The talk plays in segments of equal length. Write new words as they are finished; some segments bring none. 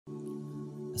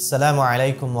Assalamu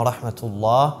alaikum wa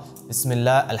rahmatullah.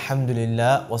 Bismillah,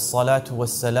 alhamdulillah, wassalatu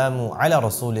wassalamu ala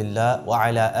rasulillah wa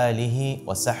ala alihi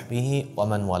wa sahbihi wa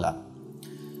man wala.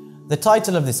 The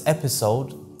title of this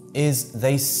episode is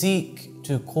They Seek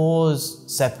to Cause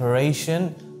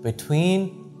Separation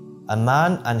Between a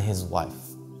Man and His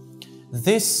Wife.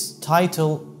 This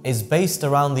title is based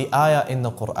around the ayah in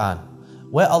the Quran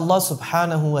where Allah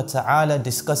subhanahu wa ta'ala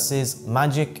discusses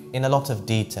magic in a lot of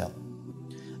detail.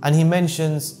 And He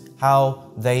mentions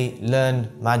how they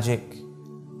learn magic,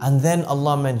 and then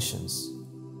Allah mentions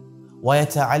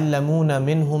وَيَتَعَلَّمُونَ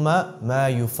مِنْهُمَا مَا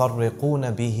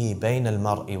يُفَرِّقُونَ بِهِ بَيْنَ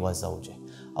الْمَرْءِ وَزَوْجِهِ.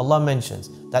 Allah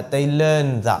mentions that they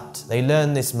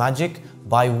learn this magic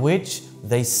by which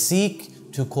they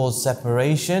seek to cause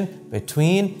separation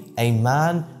between a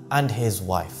man and his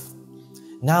wife.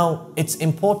 Now, it's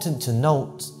important to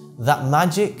note that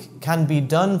magic can be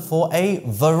done for a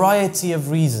variety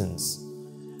of reasons.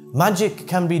 Magic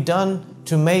can be done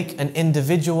to make an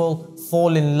individual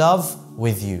fall in love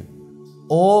with you.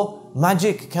 Or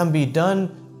magic can be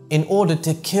done in order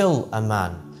to kill a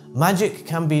man. Magic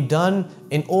can be done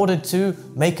in order to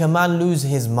make a man lose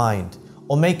his mind,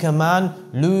 or make a man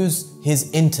lose his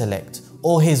intellect,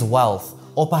 or his wealth,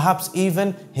 or perhaps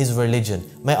even his religion.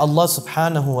 May Allah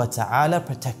subhanahu wa ta'ala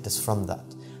protect us from that.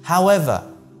 However,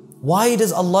 why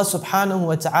does Allah subhanahu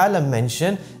wa ta'ala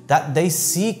mention that they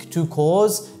seek to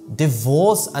cause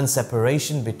divorce and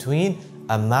separation between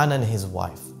a man and his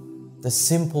wife? The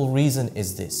simple reason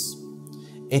is this.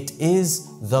 It is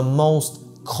the most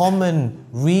common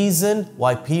reason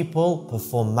why people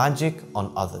perform magic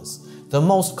on others. The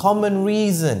most common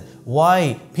reason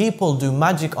why people do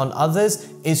magic on others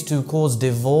is to cause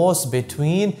divorce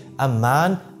between a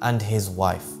man and his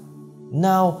wife.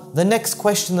 Now, the next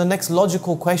question, the next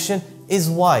logical question is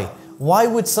why? Why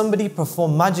would somebody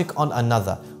perform magic on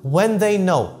another when they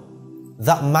know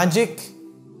that magic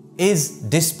is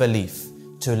disbelief?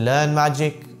 To learn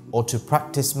magic or to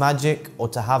practice magic or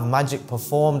to have magic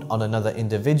performed on another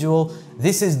individual,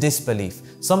 this is disbelief,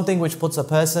 something which puts a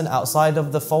person outside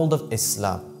of the fold of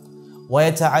Islam.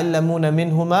 وَيَتَعَلَّمُونَ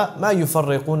مِنْهُمَا مَا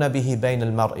يُفَرِّقُونَ بِهِ بَيْنَ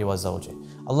الْمَرْءِ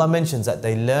وَزَوْجِهِ. Allah mentions that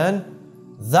they learn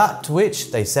that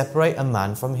which they separate a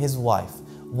man from his wife.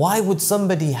 Why would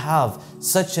somebody have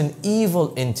such an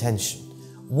evil intention?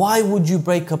 Why would you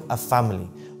break up a family?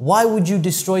 Why would you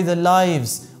destroy the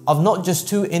lives of not just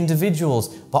two individuals,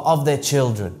 but of their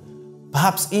children?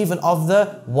 Perhaps even of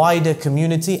the wider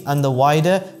community and the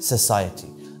wider society.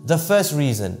 The first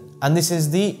reason, and this is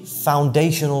the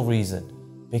foundational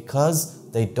reason, because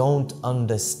they don't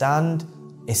understand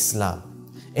Islam.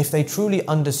 If they truly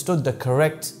understood the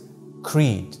correct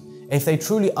creed, if they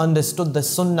truly understood the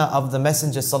sunnah of the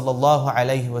Messenger sallallahu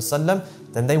alaihi wasallam,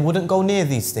 then they wouldn't go near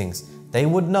these things. They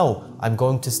would know, I'm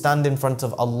going to stand in front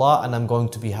of Allah and I'm going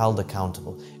to be held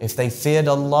accountable. If they feared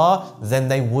Allah, then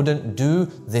they wouldn't do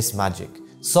this magic.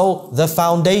 So the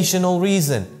foundational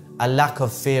reason, a lack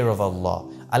of fear of Allah,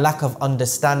 a lack of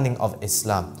understanding of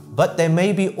Islam. But there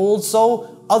may be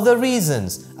also other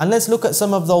reasons, and let's look at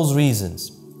some of those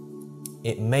reasons.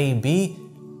 It may be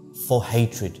for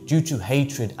hatred, due to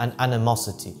hatred and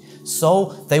animosity.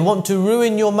 So they want to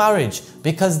ruin your marriage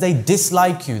because they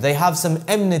dislike you. They have some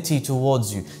enmity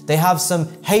towards you. They have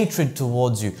some hatred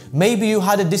towards you. Maybe you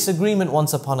had a disagreement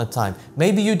once upon a time.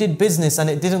 Maybe you did business and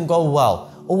it didn't go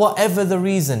well. Or whatever the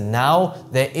reason, now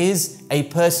there is a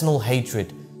personal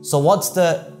hatred. So what's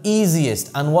the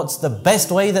easiest and what's the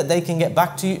best way that they can get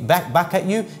back at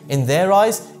you in their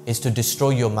eyes is to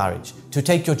destroy your marriage, to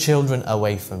take your children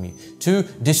away from you, to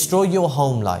destroy your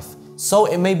home life. So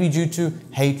it may be due to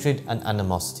hatred and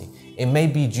animosity. It may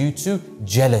be due to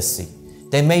jealousy.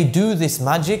 They may do this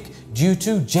magic due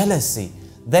to jealousy.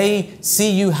 They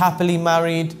see you happily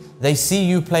married. They see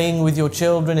you playing with your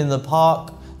children in the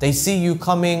park. They see you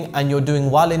coming and you're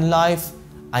doing well in life,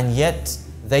 and yet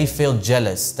they feel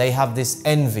jealous. They have this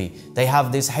envy. They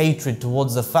have this hatred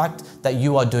towards the fact that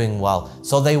you are doing well.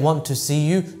 So they want to see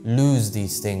you lose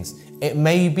these things. It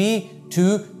may be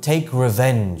to take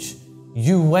revenge.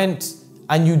 You went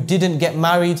and you didn't get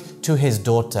married to his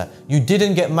daughter. You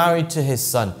didn't get married to his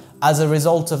son. As a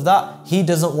result of that, he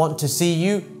doesn't want to see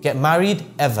you get married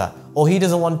ever. Or he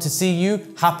doesn't want to see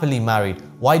you happily married.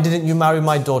 Why didn't you marry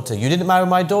my daughter? You didn't marry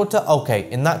my daughter?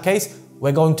 Okay, in that case,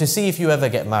 we're going to see if you ever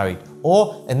get married.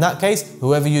 Or in that case,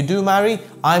 whoever you do marry,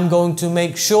 I'm going to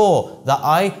make sure that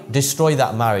I destroy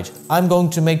that marriage. I'm going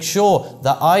to make sure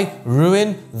that I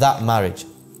ruin that marriage.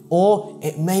 Or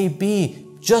it may be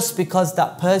just because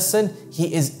that person,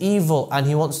 he is evil and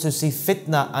he wants to see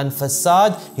fitna and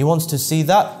fasad. He wants to see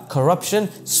that corruption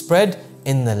spread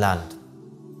in the land.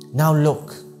 Now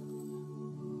look,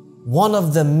 one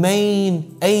of the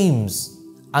main aims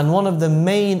and one of the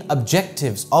main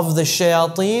objectives of the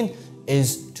shayateen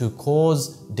is to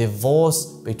cause divorce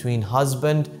between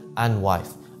husband and wife.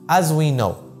 As we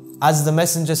know, as the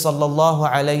Messenger sallallahu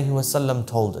alaihi wasallam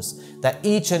told us, that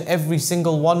each and every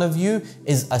single one of you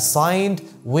is assigned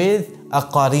with a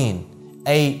qareen,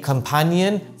 a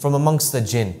companion from amongst the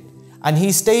jinn. And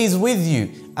he stays with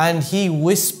you and he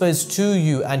whispers to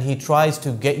you and he tries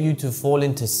to get you to fall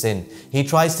into sin. He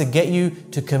tries to get you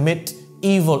to commit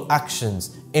evil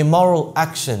actions, immoral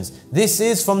actions. This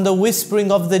is from the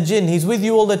whispering of the jinn. He's with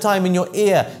you all the time in your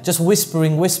ear, just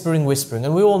whispering, whispering, whispering.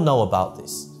 And we all know about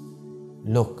this.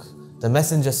 Look, the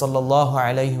Messenger sallallahu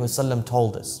alaihi wasallam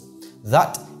told us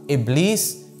that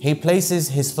Iblis, he places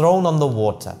his throne on the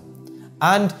water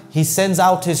and he sends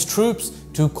out his troops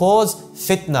to cause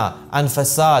fitna and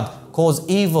fasad, cause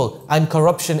evil and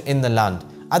corruption in the land.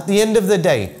 At the end of the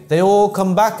day, they all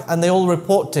come back and they all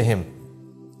report to him.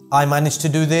 I managed to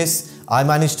do this, I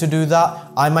managed to do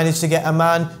that, I managed to get a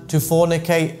man to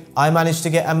fornicate, I managed to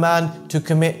get a man to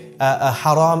commit a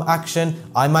haram action,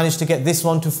 I managed to get this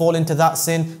one to fall into that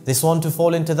sin, this one to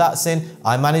fall into that sin,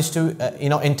 I managed to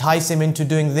entice him into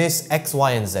doing this, X,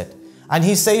 Y and Z. And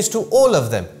he says to all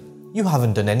of them, you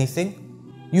haven't done anything,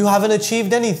 you haven't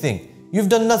achieved anything, you've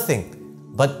done nothing.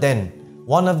 But then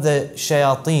one of the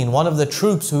shayateen, one of the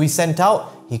troops who he sent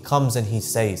out, he comes and he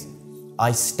says,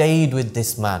 I stayed with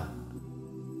this man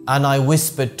and I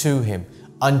whispered to him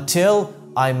until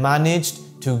I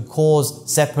managed to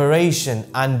cause separation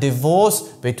and divorce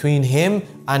between him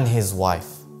and his wife.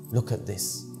 Look at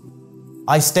this.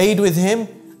 I stayed with him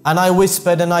and I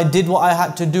whispered and I did what I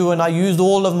had to do and I used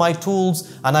all of my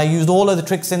tools and I used all of the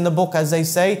tricks in the book, as they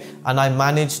say, and I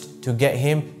managed to get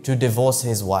him to divorce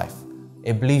his wife.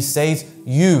 Iblis says,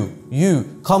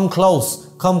 you, come close,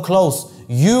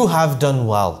 you have done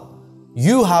well.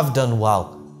 You have done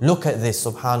well. Look at this,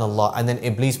 subhanallah. And then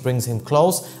Iblis brings him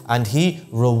close and he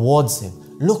rewards him.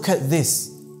 Look at this.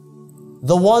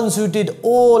 The ones who did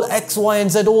all X, Y and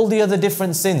Z, all the other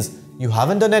different sins, you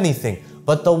haven't done anything.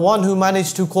 But the one who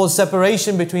managed to cause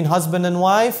separation between husband and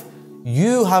wife,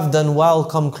 you have done well,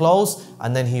 come close.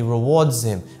 And then he rewards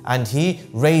him and he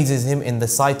raises him in the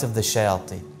sight of the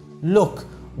shayateen. Look.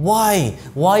 Why?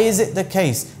 Why is it the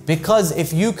case? Because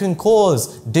if you can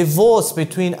cause divorce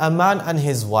between a man and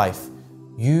his wife,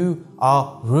 you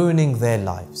are ruining their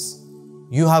lives.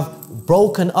 You have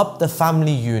broken up the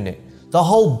family unit. The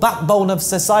whole backbone of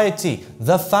society,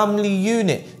 the family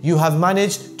unit, you have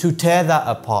managed to tear that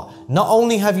apart. Not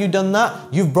only have you done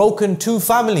that, you've broken two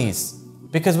families.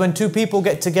 Because when two people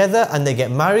get together and they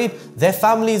get married, their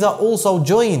families are also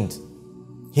joined.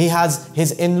 He has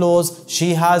his in-laws,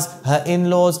 she has her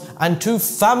in-laws, and two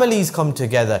families come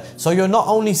together. So you're not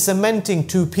only cementing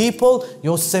two people,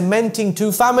 you're cementing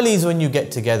two families when you get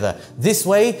together. This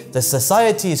way, the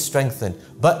society is strengthened.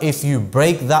 But if you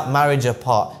break that marriage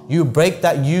apart, you break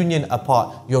that union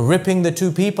apart, you're ripping the two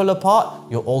people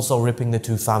apart, you're also ripping the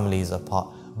two families apart.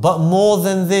 But more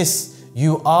than this,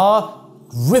 you are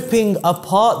ripping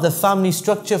apart the family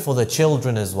structure for the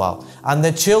children as well. And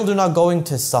the children are going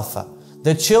to suffer.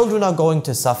 The children are going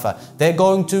to suffer. They're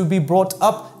going to be brought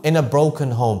up in a broken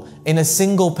home, in a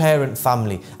single parent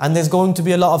family. And there's going to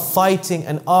be a lot of fighting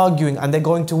and arguing, and they're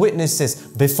going to witness this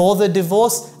before the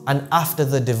divorce and after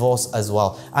the divorce as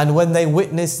well. And when they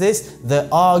witness this, the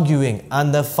arguing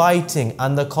and the fighting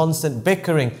and the constant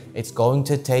bickering, it's going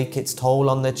to take its toll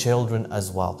on the children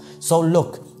as well. So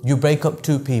look, you break up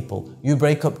two people, you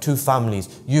break up two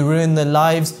families, you ruin the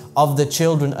lives of the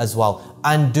children as well.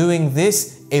 And doing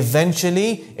this,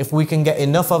 eventually, if we can get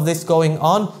enough of this going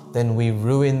on, then we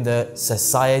ruin the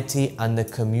society and the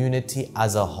community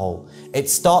as a whole. It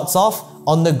starts off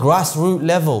on the grassroots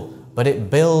level, but it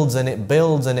builds and it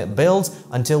builds and it builds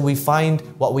until we find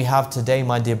what we have today,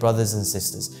 my dear brothers and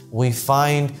sisters. We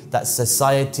find that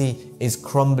society is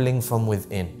crumbling from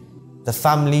within. The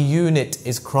family unit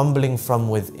is crumbling from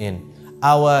within.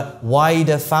 Our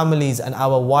wider families and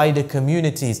our wider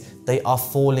communities, they are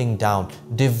falling down.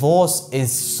 Divorce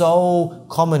is so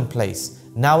commonplace.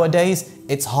 Nowadays,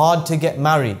 it's hard to get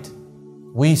married.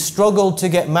 We struggle to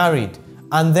get married.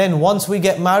 And then once we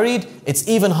get married, it's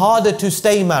even harder to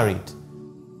stay married.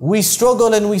 We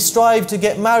struggle and we strive to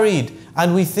get married.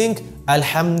 And we think,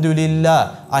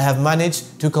 Alhamdulillah, I have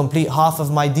managed to complete half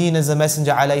of my deen, as the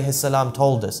Messenger alayhi salam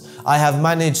told us. I have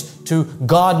managed to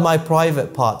guard my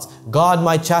private parts, guard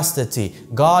my chastity,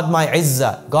 guard my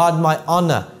izzah, guard my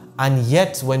honor. And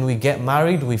yet when we get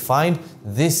married, we find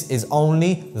this is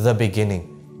only the beginning.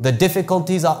 The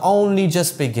difficulties are only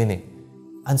just beginning.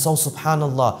 And so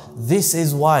subhanallah, this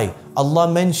is why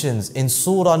Allah mentions in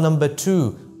surah number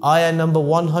 2 Ayah number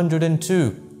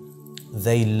 102.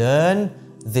 They learn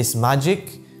this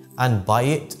magic, and by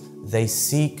it they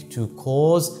seek to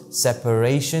cause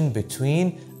separation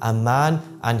between a man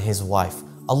and his wife.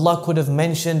 Allah could have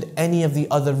mentioned any of the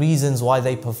other reasons why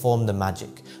they perform the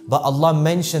magic, but Allah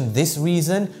mentioned this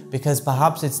reason because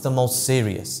perhaps it's the most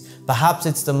serious, perhaps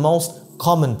it's the most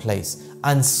commonplace,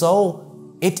 and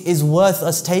so it is worth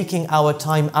us taking our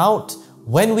time out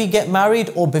when we get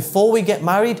married or before we get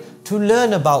married to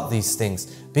learn about these things,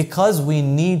 because we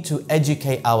need to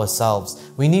educate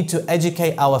ourselves, we need to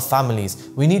educate our families,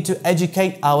 we need to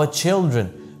educate our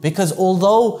children, because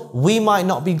although we might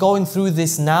not be going through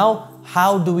this now,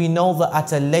 how do we know that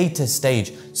at a later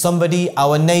stage somebody,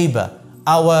 our neighbor,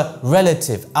 our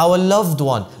relative, our loved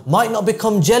one might not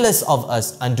become jealous of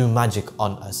us and do magic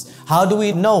on us? How do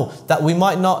we know that we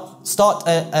might not start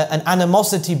an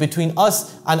animosity between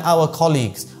us and our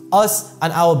colleagues, us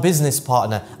and our business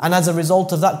partner, and as a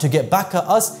result of that, to get back at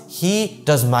us, he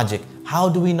does magic? How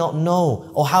do we not know,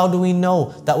 or how do we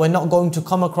know that we're not going to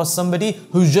come across somebody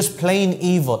who's just plain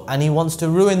evil and he wants to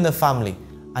ruin the family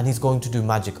and he's going to do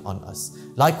magic on us?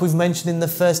 Like we've mentioned in the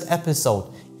first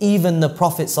episode, even the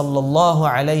Prophet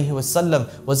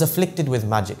ﷺ was afflicted with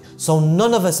magic. So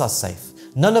none of us are safe.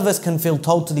 None of us can feel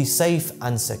totally safe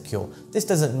and secure. This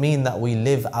doesn't mean that we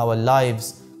live our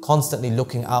lives constantly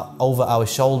looking out over our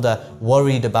shoulder,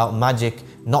 worried about magic,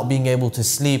 not being able to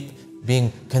sleep,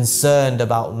 being concerned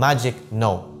about magic.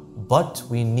 No. But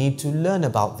we need to learn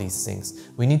about these things.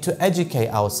 We need to educate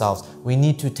ourselves. We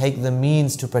need to take the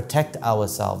means to protect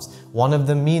ourselves. One of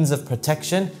the means of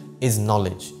protection is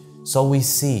knowledge. So we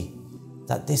see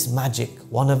that this magic,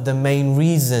 one of the main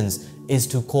reasons is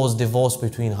to cause divorce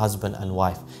between husband and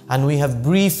wife. And we have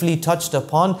briefly touched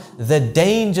upon the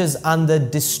dangers and the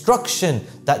destruction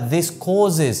that this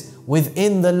causes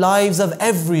within the lives of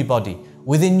everybody,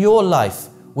 within your life,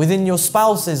 within your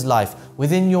spouse's life,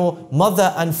 within your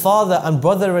mother and father and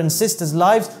brother and sister's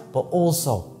lives, but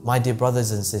also, my dear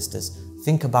brothers and sisters,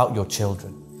 think about your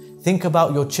children. Think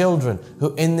about your children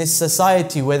who in this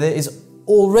society where there is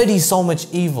already so much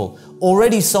evil,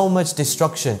 already so much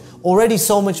destruction, already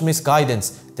so much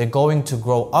misguidance, they're going to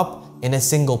grow up in a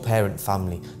single parent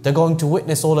family. They're going to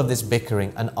witness all of this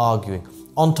bickering and arguing.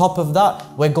 On top of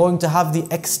that, we're going to have the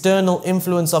external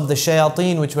influence of the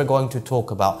shayateen, which we're going to talk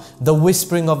about. The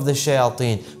whispering of the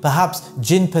shayateen, perhaps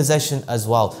jinn possession as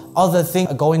well. Other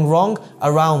things going wrong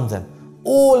around them.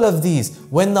 All of these,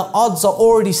 when the odds are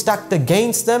already stacked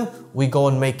against them, we go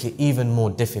and make it even more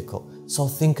difficult. So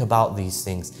think about these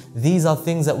things. These are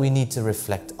things that we need to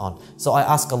reflect on. So I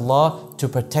ask Allah to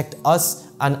protect us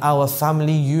and our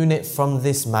family unit from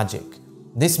this magic.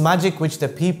 This magic which the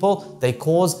people, they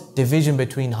cause division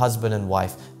between husband and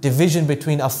wife, division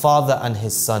between a father and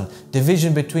his son,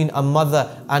 division between a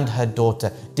mother and her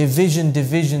daughter, division,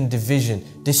 division, division,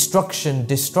 destruction,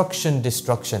 destruction,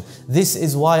 destruction. This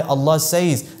is why Allah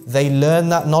says they learn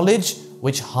that knowledge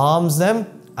which harms them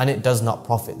and it does not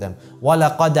profit them.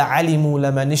 وَلَقَدْ عَلِمُوا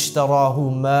لَمَنِ اشْتَرَاهُ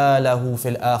مَا لَهُ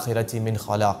فِي الْآخِرَةِ مِنْ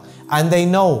خَلَاقٍ. And they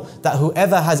know that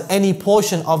whoever has any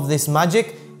portion of this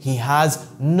magic, he has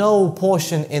no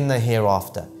portion in the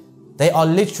hereafter. They are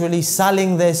literally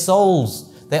selling their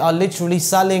souls. They are literally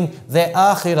selling their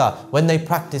akhirah when they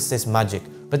practice this magic.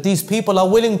 But these people are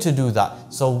willing to do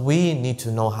that. So we need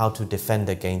to know how to defend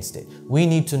against it. We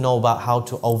need to know about how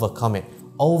to overcome it.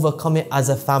 Overcome it as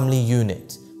a family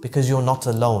unit, because you're not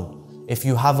alone. If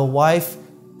you have a wife,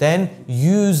 then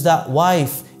use that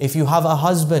wife. If you have a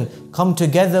husband, come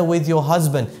together with your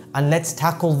husband and let's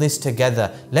tackle this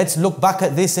together. Let's look back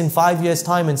at this in 5 years'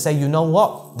 time and say, you know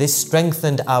what? This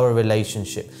strengthened our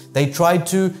relationship. They tried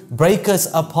to break us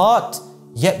apart,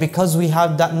 yet because we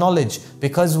have that knowledge,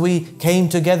 because we came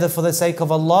together for the sake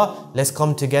of Allah, let's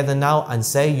come together now and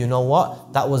say, you know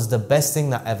what? That was the best thing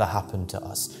that ever happened to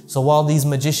us. So while these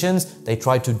magicians, they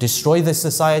try to destroy the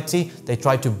society, they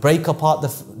try to break apart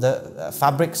the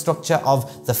fabric structure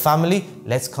of the family,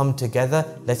 let's come together,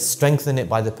 let's strengthen it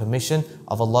by the permission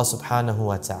of Allah subhanahu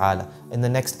wa ta'ala. In the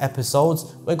next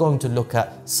episodes, we're going to look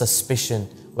at suspicion.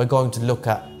 We're going to look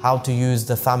at how to use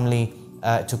the family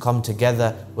to come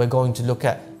together. We're going to look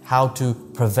at how to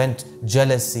prevent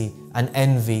jealousy and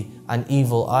envy and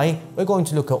evil eye. We're going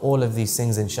to look at all of these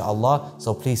things inshallah.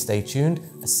 So please stay tuned.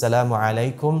 Assalamu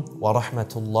alaikum wa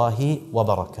rahmatullahi wa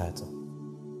barakatuh.